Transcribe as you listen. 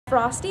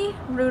Frosty,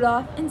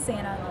 Rudolph, and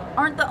Santa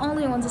aren't the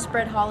only ones to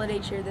spread holiday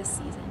cheer this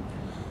season.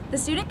 The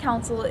Student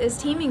Council is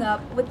teaming up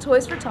with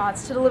Toys for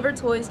Tots to deliver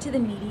toys to the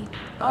needy.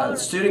 The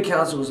Student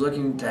Council is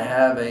looking to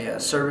have a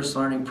service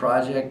learning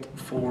project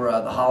for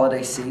the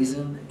holiday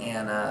season,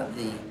 and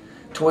the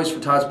Toys for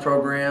Tots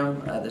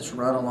program that's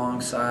run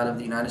alongside of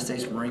the United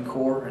States Marine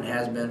Corps and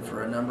has been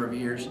for a number of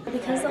years.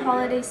 Because the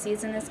holiday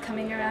season is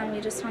coming around, we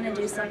just want to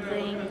do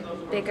something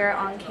bigger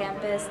on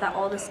campus that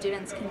all the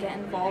students can get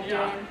involved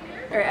in,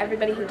 or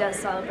everybody who does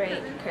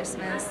celebrate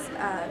Christmas.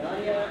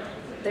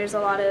 There's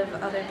a lot of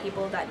other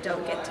people that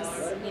don't get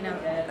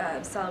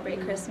to,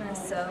 celebrate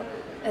Christmas, so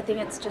I think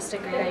it's just a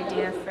great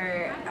idea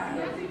for,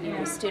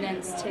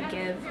 students to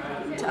give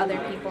to other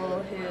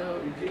people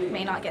who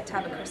may not get to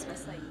have a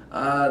Christmas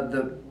like.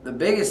 The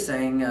biggest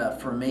thing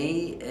for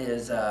me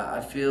is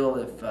I feel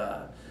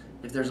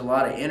if there's a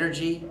lot of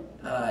energy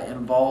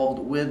involved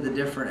with the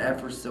different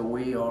efforts that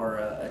we are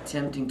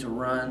attempting to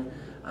run,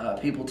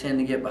 people tend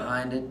to get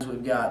behind it.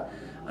 We've got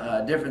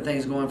different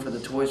things going for the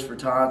Toys for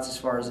Tots as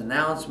far as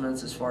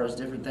announcements, as far as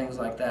different things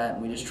like that.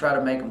 And we just try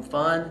to make them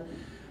fun,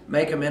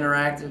 make them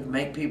interactive,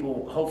 make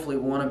people hopefully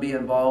want to be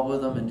involved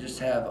with them, and just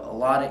have a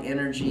lot of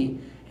energy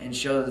and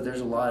show that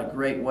there's a lot of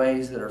great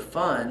ways that are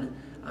fun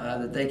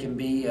that they can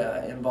be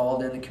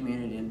involved in the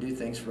community and do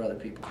things for other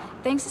people.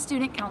 Thanks to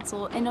Student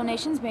Council and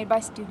donations made by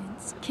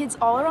students, kids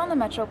all around the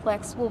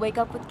Metroplex will wake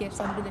up with gifts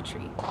under the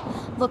tree.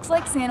 Looks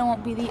like Santa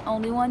won't be the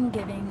only one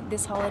giving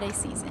this holiday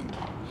season.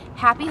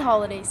 Happy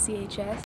holidays, CHS.